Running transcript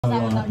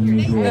What's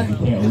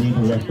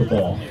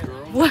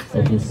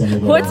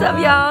up,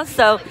 y'all?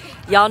 So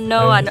y'all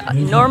know I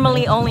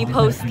normally only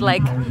post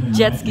like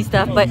jet ski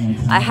stuff, but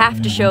I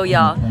have to show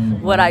y'all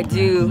what I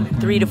do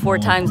 3 to 4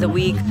 times a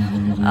week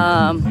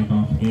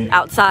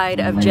outside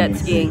of jet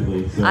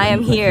skiing. I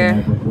am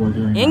here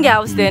in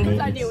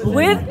Galveston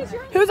with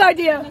whose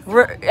idea?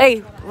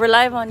 Hey, we're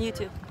live on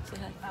YouTube.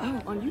 Oh,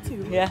 on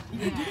YouTube? Yeah.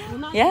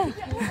 Yeah.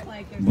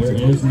 There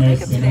is no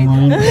center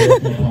line.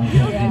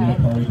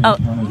 Oh,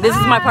 this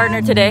is my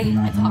partner today,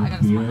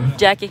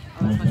 Jackie.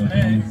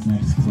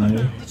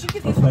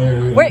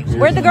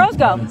 Where'd the girls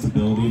go?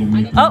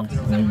 Oh,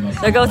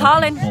 there goes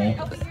Holland.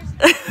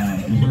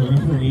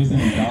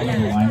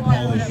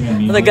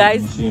 The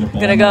guy's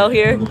gonna go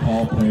here.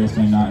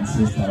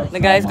 The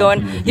guy's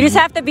going. You just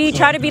have to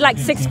try to be like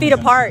 6 feet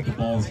apart.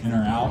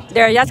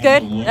 There, that's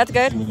good. That's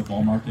good.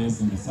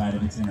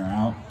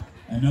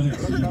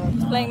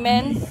 Playing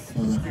men's.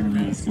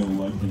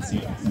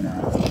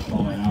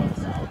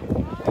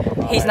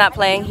 He's not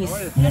playing. He's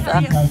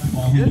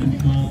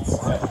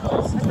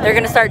they're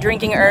gonna start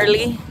drinking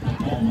early,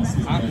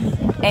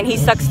 and he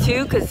sucks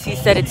too because he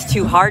said it's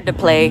too hard to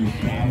play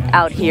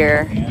out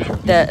here.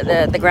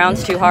 The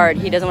ground's too hard.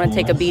 He doesn't want to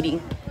take a beating.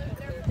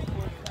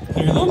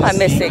 Who am I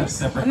missing?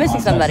 I'm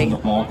missing somebody.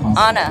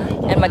 Anna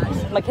and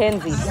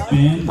Mackenzie.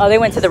 Oh, they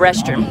went to the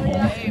restroom.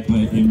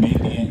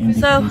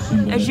 So,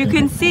 as you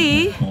can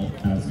see,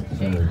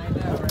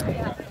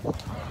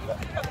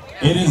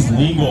 it is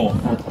legal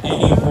for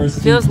any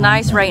first feels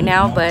nice right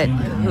now, but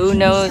who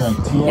knows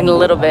in a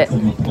little bit.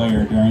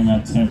 Player during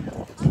that attempt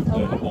to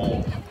play the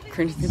ball.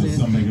 So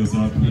somebody goes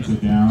up, puts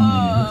it down,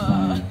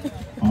 and it hits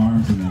my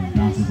arms, and then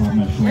bounces off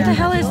my shoulder. Where the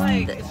hell is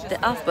the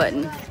off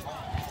button?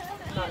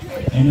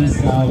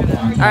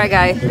 All right,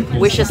 guys.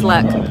 Wish us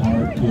luck.